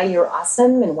and why you're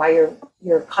awesome and why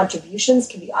your contributions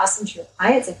can be awesome to your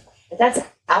clients, if that's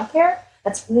out there,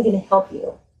 that's really going to help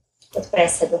you. That's what I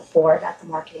said before about the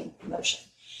marketing promotion.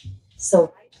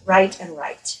 So write and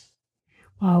write.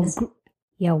 Wow.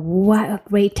 Yeah, what a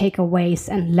great takeaways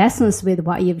and lessons with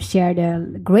what you've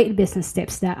shared. Great business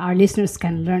tips that our listeners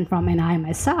can learn from, and I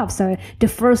myself. So the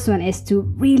first one is to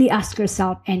really ask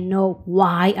yourself and know,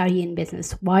 why are you in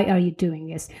business? Why are you doing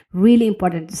this? Really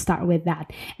important to start with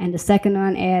that. And the second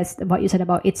one is what you said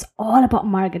about, it's all about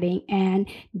marketing and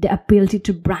the ability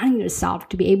to brand yourself,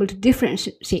 to be able to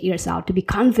differentiate yourself, to be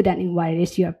confident in what it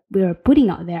is you're putting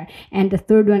out there. And the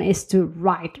third one is to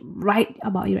write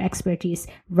about your expertise,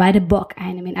 write a book.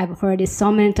 And I mean, I've heard this so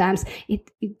many times.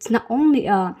 It's not only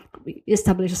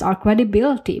establishes our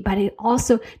credibility, but it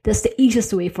also does the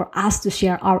easiest way for us to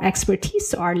share our expertise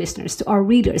to our listeners, to our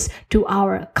readers, to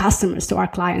our customers, to our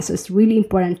clients. So it's really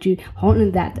important to hone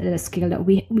in that skill that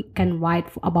we can write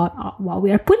about what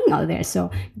we are putting out there.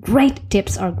 So great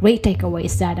tips or great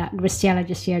takeaways that Graciela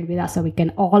just shared with us, so we can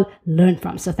all learn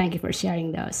from. So thank you for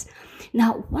sharing those.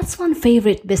 Now, what's one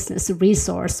favorite business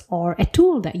resource or a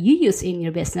tool that you use in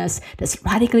your business that's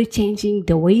radically changing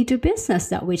the way you do business,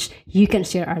 that which you can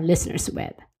share our listeners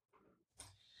with?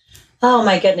 Oh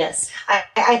my goodness.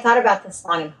 I thought about this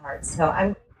long and hard. So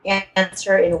I'm going to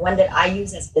answer in one that I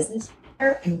use as business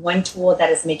partner and one tool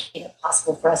that is making it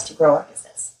possible for us to grow our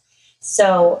business.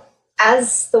 So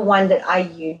as the one that I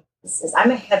use is,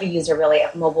 I'm a heavy user really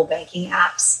of mobile banking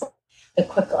apps, the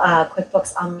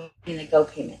QuickBooks Online and the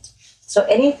GoPayment. So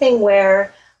anything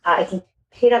where I can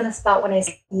pay it on the spot when I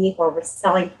speak, or we're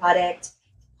selling product,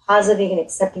 depositing and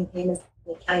accepting payments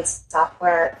in the accounting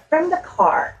software from the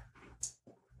car.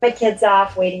 My kids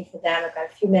off, waiting for them. I've got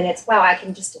a few minutes. Wow, I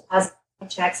can just deposit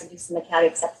checks and do some accounting,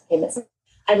 accept payments.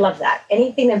 I love that.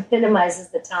 Anything that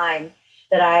minimizes the time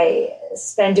that I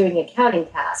spend doing accounting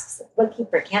tasks that the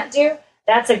bookkeeper can't do,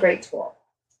 that's a great tool.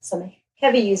 So I'm a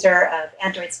heavy user of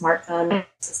Android smartphone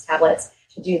tablets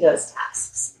to do those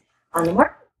tasks. On the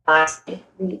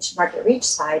market reach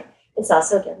side, it's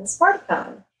also again the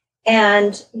smartphone.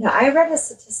 And I read a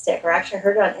statistic, or actually I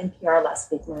heard it on NPR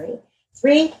last week, Marie.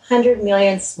 300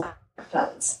 million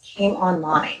smartphones came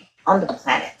online on the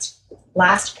planet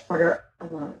last quarter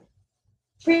alone.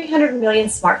 300 million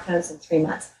smartphones in 3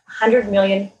 months. 100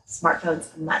 million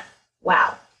smartphones a month.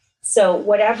 Wow. So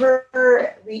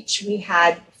whatever reach we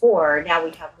had before, now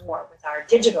we have more with our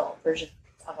digital version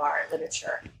of our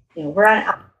literature. We're on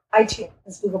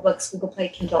iTunes, Google Books, Google Play,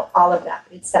 Kindle, all of that.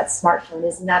 But it's that smartphone,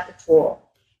 isn't that the tool?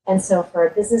 And so for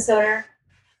a business owner,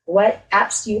 what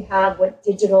apps do you have? What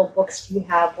digital books do you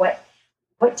have? What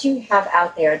do you have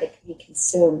out there that can be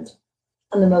consumed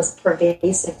on the most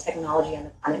pervasive technology on the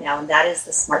planet now? And that is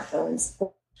the smartphones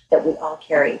that we all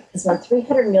carry. Because when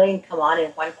 300 million come on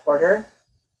in one quarter,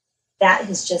 that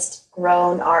has just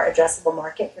grown our addressable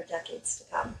market for decades to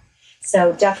come.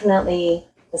 So definitely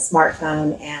the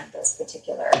smartphone and those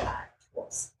particular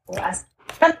tools for us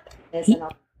and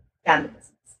all down the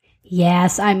business.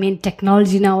 Yes, I mean,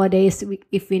 technology nowadays,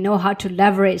 if we know how to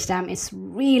leverage them, it's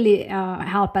really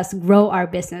help us grow our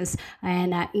business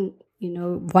and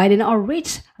widen our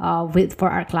reach for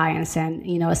our clients. And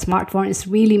a smartphone is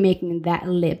really making that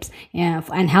leap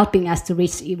and helping us to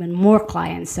reach even more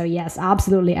clients. So yes,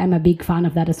 absolutely, I'm a big fan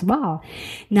of that as well.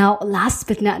 Now, last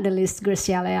but not the least,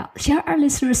 Graciela, share our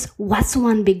listeners what's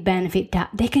one big benefit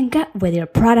that they can get with your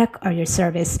product or your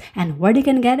service, and where they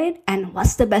can get it, and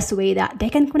what's the best way that they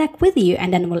can connect with you,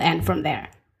 and then we'll end from there.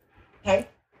 Okay.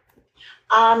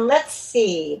 Let's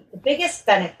see. The biggest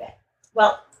benefit.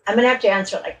 Well, I'm going to have to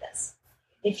answer it like this.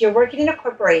 If you're working in a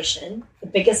corporation, the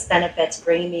biggest benefit to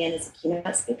bringing me in as a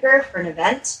keynote speaker for an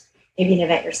event, maybe an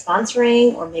event you're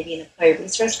sponsoring, or maybe an employee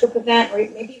resource group event, or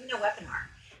maybe even a webinar.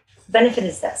 The benefit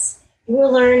is this. You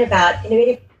will learn about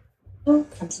innovative people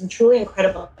from some truly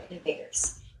incredible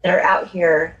innovators that are out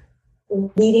here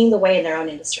leading the way in their own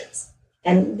industries.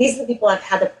 And these are the people I've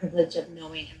had the privilege of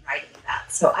knowing and writing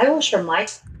about. So I will share my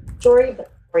story,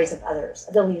 but stories of others,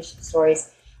 other leadership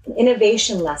stories, and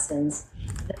innovation lessons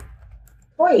that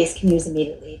employees can use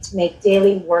immediately to make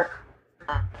daily work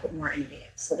more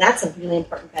innovative. So that's a really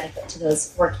important benefit to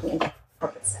those working in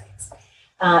corporate settings.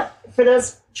 For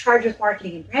those charged with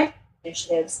marketing and brand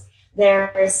initiatives,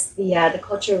 there's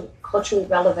the culturally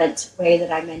relevant way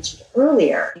that I mentioned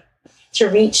earlier to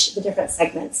reach the different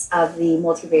segments of the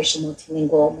multiracial,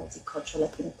 multilingual, multicultural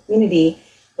Latino community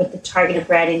with the targeted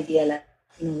branding via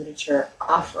Latino literature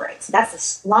offering. So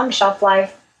that's a long shelf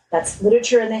life. That's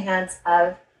literature in the hands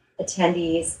of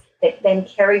attendees that then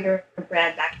carry your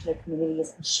brand back to their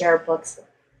communities and share books with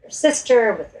their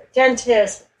sister, with their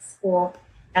dentist, with the school.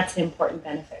 That's an important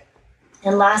benefit.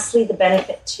 And lastly, the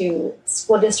benefit to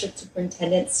school district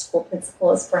superintendents, school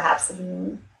principals, perhaps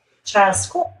in child's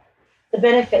school. The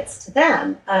benefits to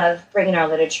them of bringing our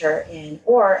literature in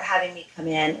or having me come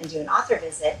in and do an author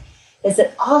visit is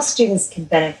that all students can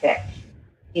benefit from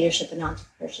leadership and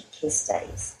entrepreneurship case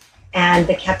studies and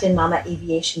the Captain Mama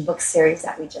Aviation book series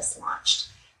that we just launched.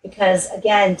 Because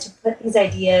again, to put these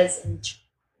ideas in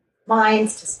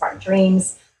minds, to spark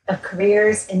dreams of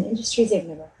careers in industries they've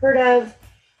never heard of,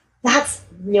 that's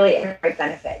really a great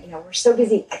benefit. We're so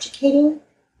busy educating,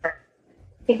 I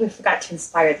think we forgot to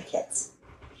inspire the kids.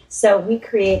 So we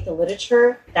create the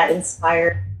literature that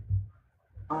inspires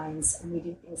minds, and we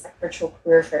do things like virtual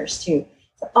career fairs too.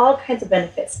 So all kinds of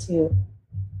benefits to.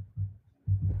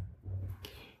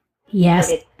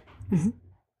 Yes. Mm-hmm.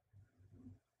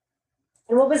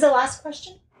 And what was the last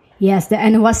question? Yes,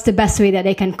 and what's the best way that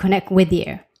they can connect with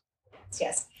you?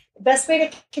 Yes. The best way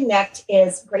to connect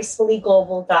is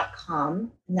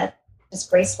gracefullyglobal.com. And that's just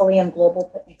gracefully and global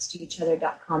put next to each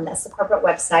other.com. That's the corporate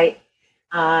website.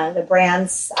 The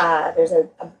brands, there's a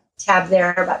tab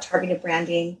there about targeted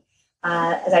branding,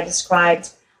 as I described.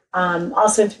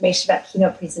 Also information about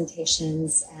keynote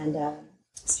presentations and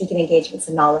speaking engagements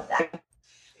and all of that.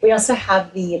 We also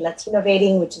have the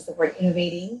Latinovating, which is the word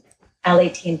innovating,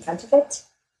 LAT in front of it.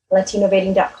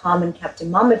 Latinovating.com and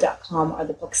CaptainMama.com are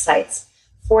the book sites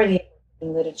for the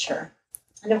literature.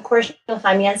 And of course, you'll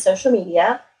find me on social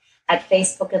media at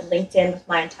Facebook and LinkedIn with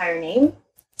my entire name.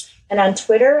 And on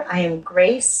Twitter, I am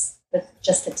Grace with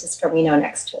just a Tiscarino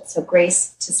next to it. So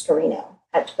Grace Tiscarino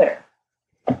at Twitter.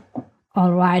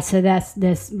 All right, so this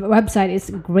website is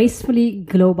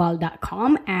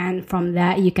gracefullyglobal.com, and from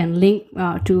that you can link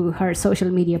to her social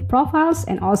media profiles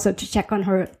and also to check on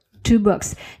her two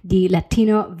books, the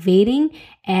Latinovating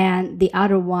and the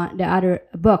other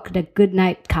book, The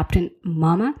Goodnight Captain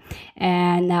Mama.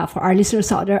 And for our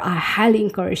listeners out there, I highly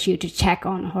encourage you to check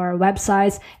on her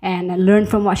websites and learn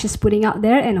from what she's putting out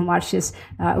there and what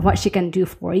she can do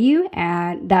for you.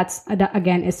 And that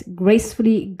again is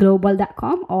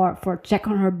gracefullyglobal.com, or for check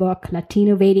on her book,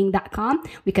 Latinovating.com.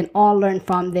 We can all learn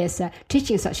from this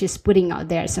teachings that she's putting out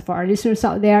there. So for our listeners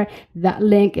out there, that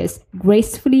link is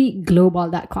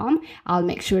gracefullyglobal.com. I'll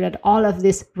make sure that all of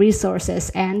these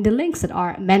resources and the links that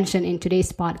are mentioned in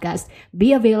today's podcast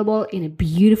be available in a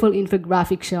beautiful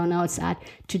infographic show notes at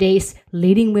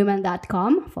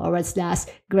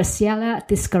todaysleadingwomen.com/Graciela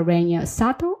Tiscareño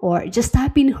Sato, or just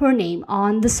type in her name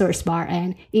on the search bar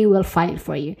and it will find it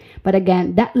for you. But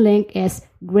again, that link is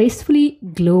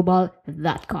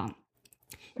gracefullyglobal.com.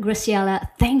 Graciela,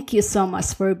 thank you so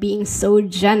much for being so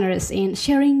generous in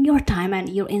sharing your time and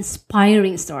your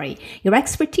inspiring story, your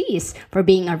expertise, for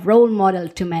being a role model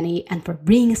to many, and for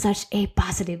bringing such a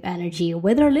positive energy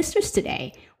with our listeners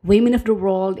today. Women of the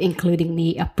world, including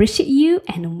me, appreciate you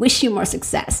and wish you more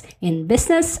success in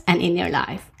business and in your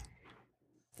life.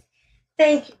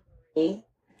 Thank you.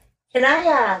 Can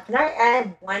I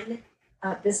add one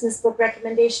business book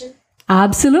recommendation?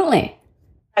 Absolutely.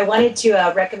 I wanted to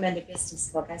recommend a business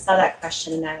book. I saw that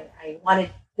question and I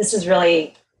wanted, this is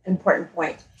really an important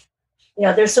point.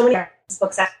 There's so many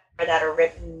books out there that are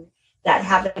written that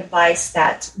have advice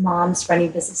that moms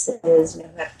running businesses, who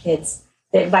have kids,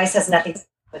 the advice has nothing to do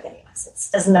with any of us. It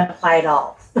doesn't apply at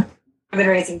all. I've been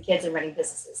raising kids and running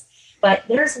businesses. But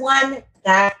there's one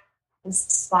that is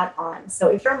spot on. So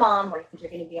if you're a mom, or if you're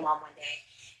going to be a mom one day,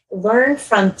 learn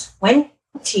from 20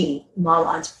 mom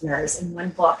entrepreneurs in one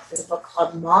book. There's a book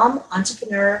called Mom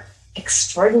Entrepreneur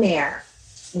Extraordinaire.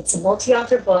 It's a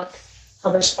multi-author book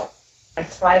published by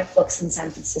Thrive Books in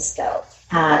San Francisco.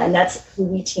 And that's who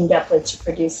we teamed up with to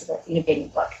produce the innovating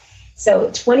book. So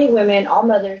 20 women, all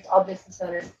mothers, all business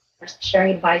owners,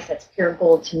 sharing advice that's pure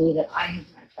gold to me that I have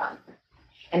learned from.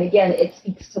 And again, it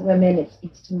speaks to women, it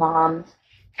speaks to moms,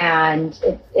 and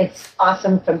it's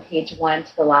awesome from page 1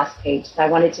 to the last page. So I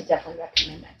wanted to definitely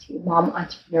recommend that to you, Mom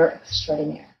Entrepreneur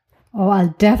Extraordinaire. Oh,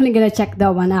 I'm definitely going to check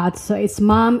that one out. So it's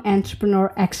Mom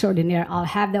Entrepreneur Extraordinaire. I'll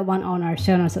have that one on our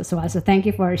show notes as well. So thank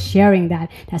you for sharing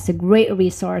that. That's a great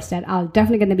resource that I'll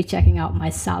definitely going to be checking out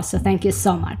myself. So thank you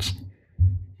so much.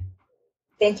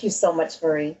 Thank you so much,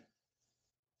 Marie.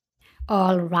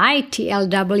 All right,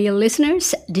 TLW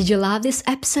listeners, did you love this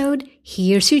episode?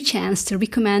 Here's your chance to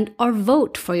recommend or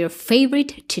vote for your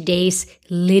favorite Today's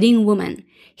Leading Woman.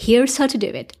 Here's how to do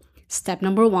it. Step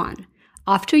number 1.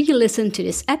 After you listen to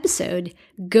this episode,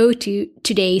 go to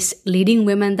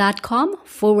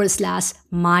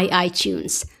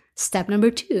todaysleadingwomen.com/my-iTunes. Step number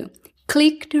 2.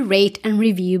 Click the rate and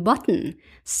review button.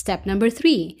 Step number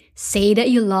 3. Say that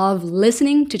you love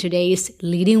listening to Today's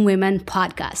Leading Women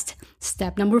podcast.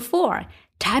 Step number 4.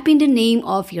 Type in the name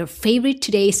of your favorite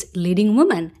Today's Leading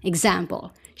Woman.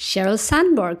 Example, Sheryl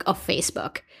Sandberg of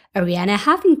Facebook, Arianna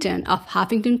Huffington of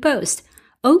Huffington Post,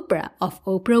 Oprah of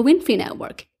Oprah Winfrey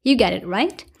Network. You get it,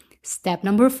 right? Step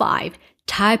number 5.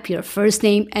 type your first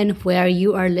name and where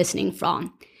you are listening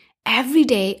from. Every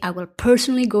day, I will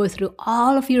personally go through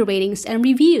all of your ratings and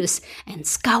reviews and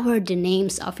scour the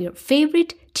names of your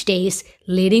favorite Today's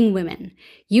Leading Women.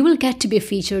 You will get to be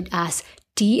featured as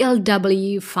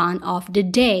TLW Fan of the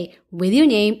Day with your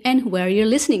name and where you're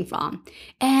listening from.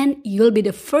 And you'll be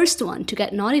the first one to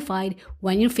get notified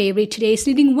when your favorite Today's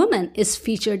Leading Woman is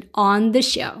featured on the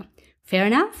show. Fair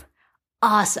enough?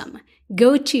 Awesome.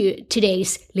 Go to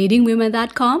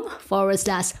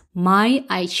todaysleadingwomen.com/my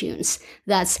iTunes.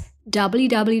 That's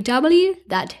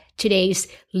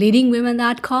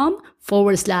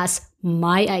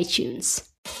www.todaysleadingwomen.com/my iTunes.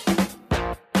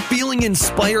 Feeling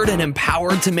inspired and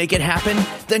empowered to make it happen?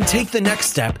 Then take the next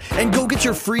step and go get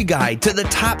your free guide to the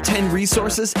top 10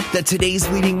 resources that today's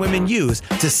leading women use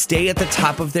to stay at the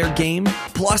top of their game,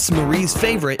 plus Marie's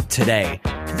favorite today.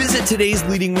 Visit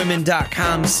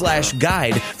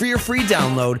todaysleadingwomen.com/guide for your free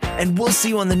download, and we'll see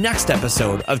you on the next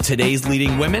episode of Today's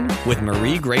Leading Women with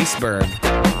Marie Grace Berg.